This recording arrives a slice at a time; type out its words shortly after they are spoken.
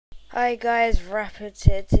Hi guys, Rapid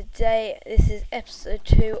here. Today, this is episode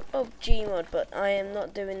 2 of Gmod, but I am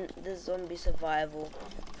not doing the zombie survival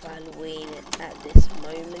for Halloween at this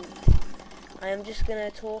moment. I am just going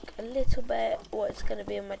to talk a little bit what's going to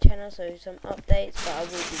be on my channel, so some updates, but I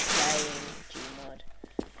will be playing Gmod.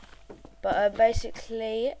 But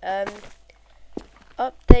basically,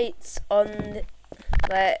 updates on,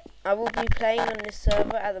 I will be playing on this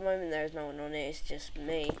server. At the moment there is no one on it, it's just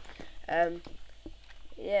me.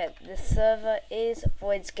 Yeah, the server is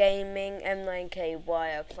Voids Gaming,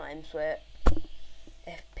 M9KY, Climb Sweat,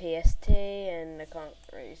 FPST, and I can't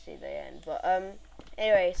really see the end. But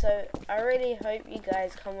anyway, so I really hope you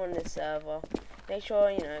guys come on this server. Make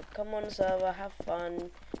sure, come on the server, have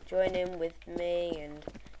fun, join in with me and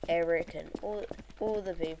Eric and all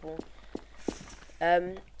the people.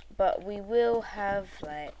 But we will have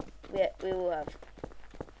we will have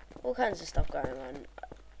all kinds of stuff going on.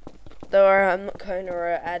 Though I'm not going to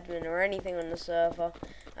admin or anything on the server,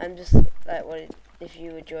 I'm just like if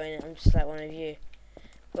you would join it, I'm just like one of you.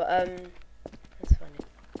 But that's funny.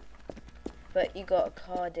 But you got a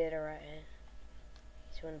car dealer right here.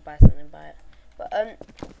 If you want to buy something, buy it. But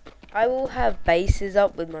I will have bases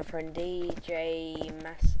up with my friend DJ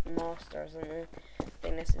Master or something. I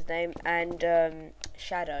think that's his name, and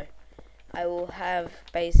Shadow. I will have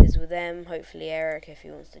bases with them. Hopefully Eric if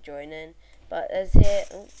he wants to join in. But as here.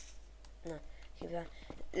 Oh, no, keep that.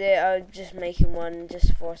 Yeah, I'm just making one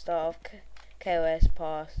just for a start off. KOS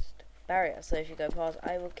past barrier, so if you go past,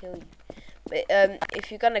 I will kill you. But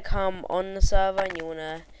if you're gonna come on the server and you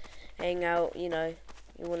wanna hang out, you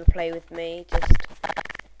wanna play with me, just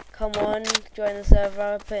come on, join the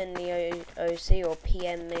server, put in the OC or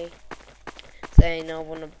PM me, saying I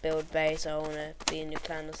wanna build base, I wanna be in your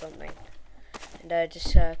clan or something, and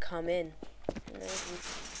just come in, you can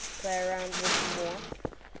play around with more.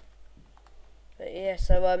 But yeah,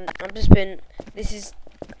 so this is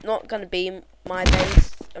not gonna be my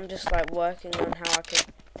base. I'm just working on how I can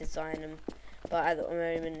design them. But at the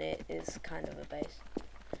moment it is kind of a base.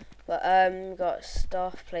 But got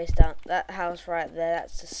staff placed down. That house right there,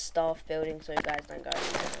 that's the staff building, so you guys don't go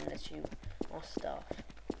in there unless you are staff.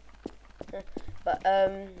 But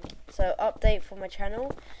so update for my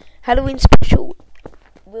channel. Halloween special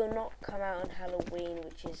will not come out on Halloween,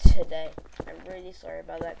 which is today. I'm really sorry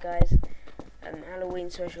about that, guys. Halloween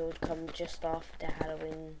special would come just after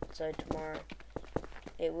Halloween, so tomorrow.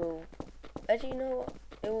 It will. Actually, you know what?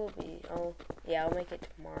 It will be. Oh, yeah, I'll make it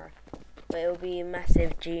tomorrow. But it will be a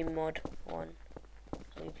massive Gmod one.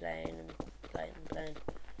 I'll be playing and playing and playing.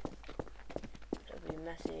 It'll be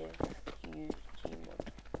massive, huge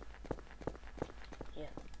Gmod.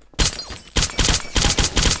 Yeah.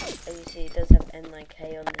 As you see, it does have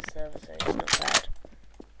M9K on the server, so it's not bad.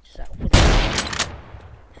 Just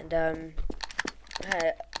and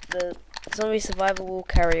the zombie survival will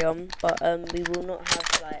carry on, but we will not have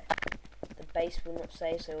the base will not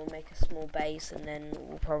save, so we'll make a small base and then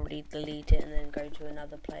we'll probably delete it and then go to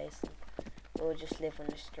another place. We'll just live on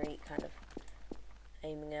the street, kind of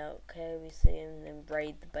aiming out. Okay, we see him, and then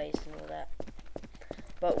raid the base and all that.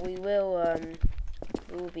 But we will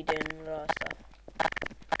be doing a lot of stuff.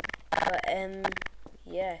 But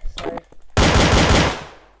yeah, so.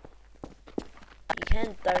 You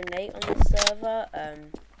can donate on the server,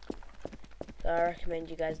 so I recommend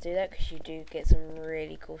you guys do that because you do get some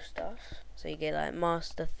really cool stuff. So you get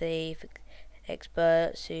Master Thief,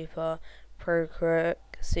 Expert, Super, Pro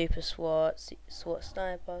Crook, Super SWAT, SWAT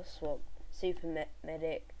Sniper, SWAT Super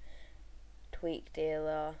Medic, Tweak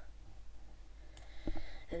Dealer,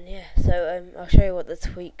 and yeah. So I'll show you what the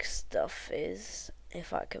tweak stuff is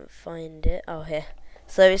if I can find it. Oh, here.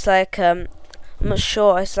 So it's I'm not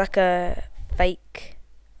sure. It's like a fake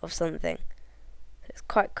of something. It's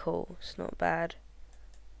quite cool. It's not bad.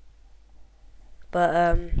 But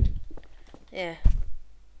yeah.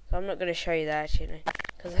 So I'm not going to show you that actually,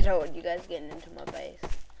 because I don't want you guys getting into my base.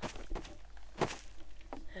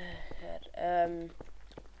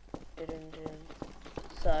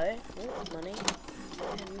 So money.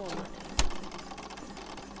 And more money.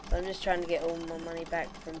 So I'm just trying to get all my money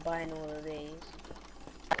back from buying all of these.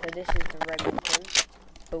 So this is the Remington.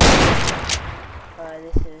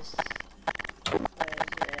 This is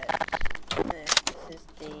this is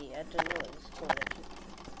the, I don't know what it's called actually.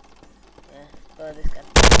 Yeah, well, this guy.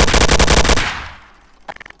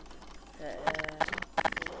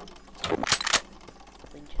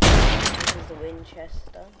 Winchester. This is the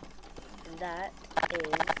Winchester, and that is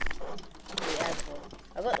the Admiral.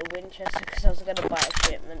 I got the Winchester because I was going to buy a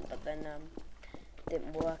shipment, but then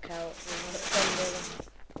didn't work out.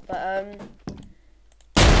 But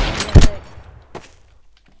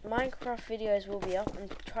Minecraft videos will be up. I'm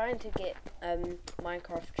trying to get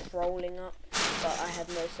Minecraft trolling up, but I have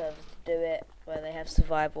no servers to do it where they have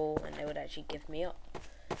survival and they would actually give me up.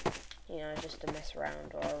 You know, just to mess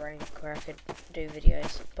around, or a rank where I could do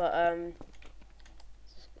videos. But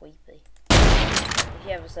it's squeepy. If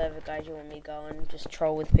you have a server guide you want me to go and just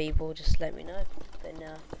troll with people, just let me know. Then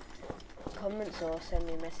comments or send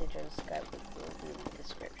me a message on Skype will be in the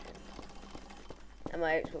description. And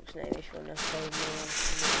my Xbox name if you want to follow me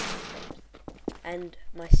on. And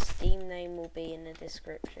my Steam name will be in the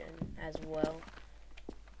description as well.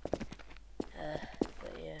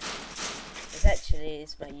 But yeah.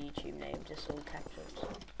 It's my YouTube name, just all capitals.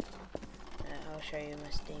 I'll show you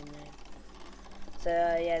my Steam name. So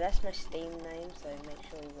yeah, that's my Steam name, so make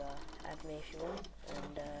sure you add me if you want.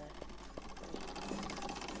 And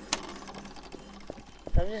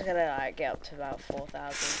so I'm just gonna like get up to about 4,000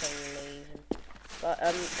 until we leave. But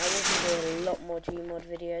I will be doing a lot more gmod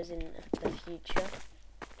videos in the future.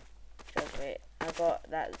 Trust me,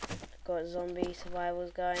 got zombie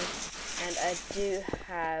survivals going, and I do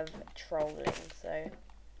have trolling, so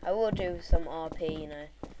I will do some RP, you know,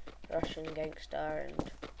 Russian gangster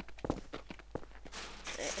and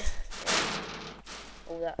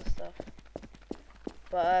all that stuff.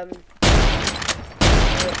 But I'm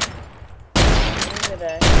gonna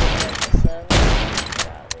the server get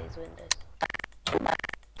out of these windows.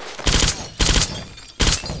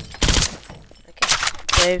 Okay,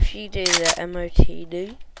 so if you do the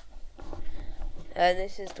MOTD,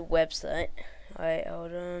 this is the website. Alright,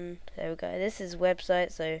 hold on. There we go. This is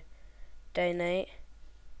website, so donate.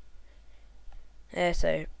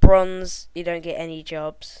 So bronze, you don't get any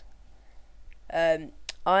jobs.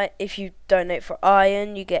 If you donate for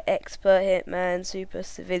iron, you get expert, hitman, super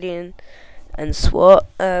civilian, and SWAT.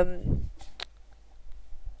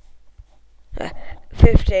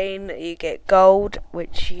 15, you get gold,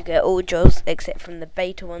 which you get all jobs except from the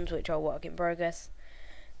beta ones, which are work in progress.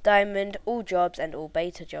 Diamond, all jobs and all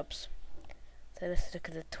beta jobs. So let's look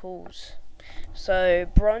at the tools. So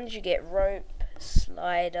bronze, you get rope,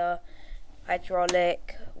 slider,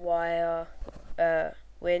 hydraulic, wire,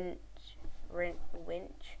 winch, I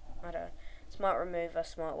don't know, smart remover,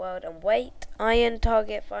 smart weld, and weight. Iron,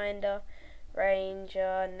 target finder,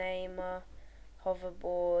 ranger, namer,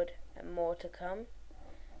 hoverboard, and more to come.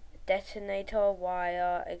 Detonator,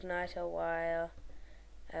 wire, igniter wire,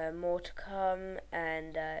 more to come,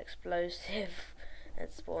 and explosive and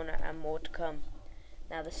spawner, and more to come.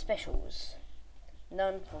 Now the specials.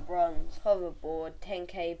 None for bronze, hoverboard,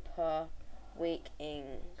 10k per week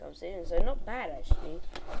comes in, so not bad actually.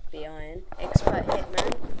 Be iron. Expert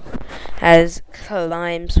hitman has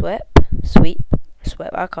climb sweep,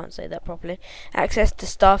 I can't say that properly. Access to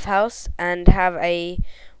staff house and have a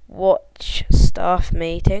watch staff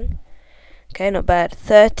meeting. Okay, not bad.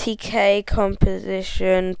 30k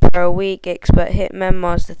composition per week. Expert hitman,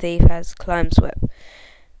 master thief has climb sweep.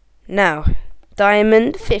 Now,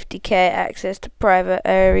 diamond, 50k access to private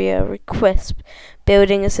area, request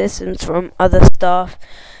building assistance from other staff,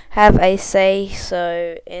 have a say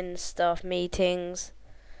so in staff meetings,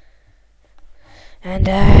 and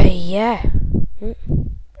yeah.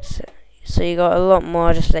 So you got a lot more.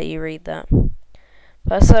 I'll just let you read that.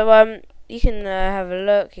 But so you can have a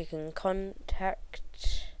look. You can contact.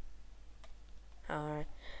 Alright.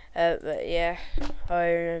 But yeah,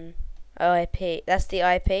 IP. That's the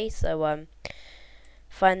IP. So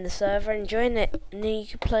find the server and join it, and then you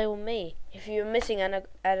can play with me. If you're missing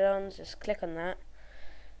add-ons, just click on that.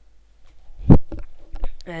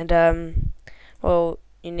 And well,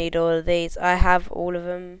 you need all of these. I have all of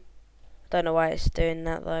them. Don't know why it's doing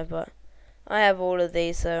that though, but I have all of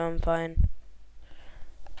these, so I'm fine.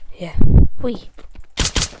 Yeah, whee.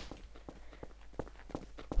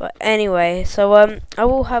 But anyway, so I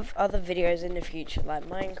will have other videos in the future, like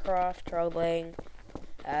Minecraft, trolling,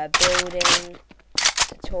 building,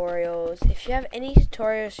 tutorials. If you have any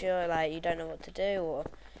tutorials you don't know what to do or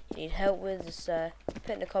you need help with, just put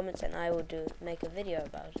in the comments and I will make a video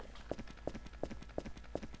about it.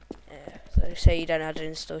 So say you don't know how to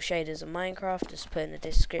install shaders in Minecraft, just put in the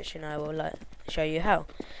description, I will show you how.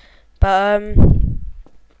 But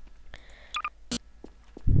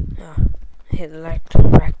hit the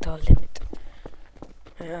ragdoll limit.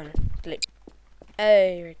 Hang on, click.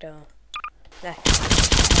 Hey, ragdoll. There.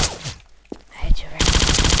 I hit your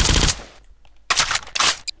ragdoll.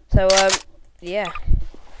 So yeah.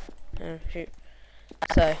 Oh shoot.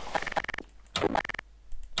 So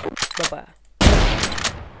bye-bye.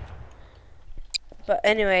 But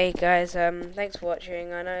anyway, guys, thanks for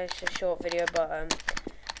watching. I know it's a short video, but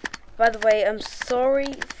by the way, I'm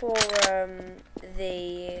sorry for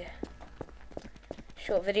the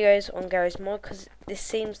short videos on Gary's mod, because this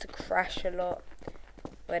seems to crash a lot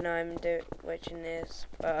when I'm watching this.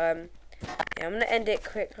 But yeah, I'm gonna end it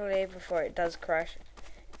quickly before it does crash.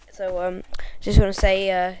 So just want to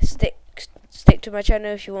say stick to my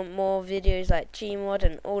channel if you want more videos like gmod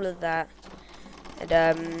and all of that.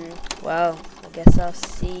 And well, I guess I'll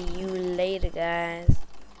see you later, guys.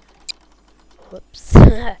 Whoops.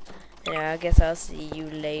 Yeah, I guess I'll see you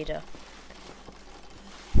later.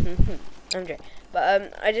 I'm joking.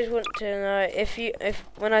 But I just want to know if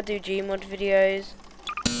when I do gmod videos,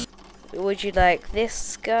 would you like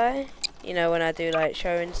this guy? You know, when I do like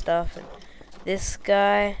showing stuff, and this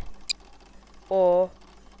guy, or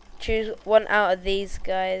choose one out of these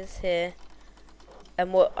guys here,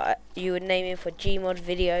 and what you would name him for gmod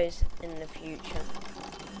videos in the future.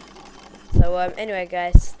 So anyway,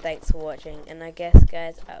 guys, thanks for watching, and I guess,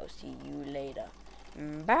 guys, I'll see you later.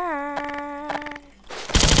 Bye.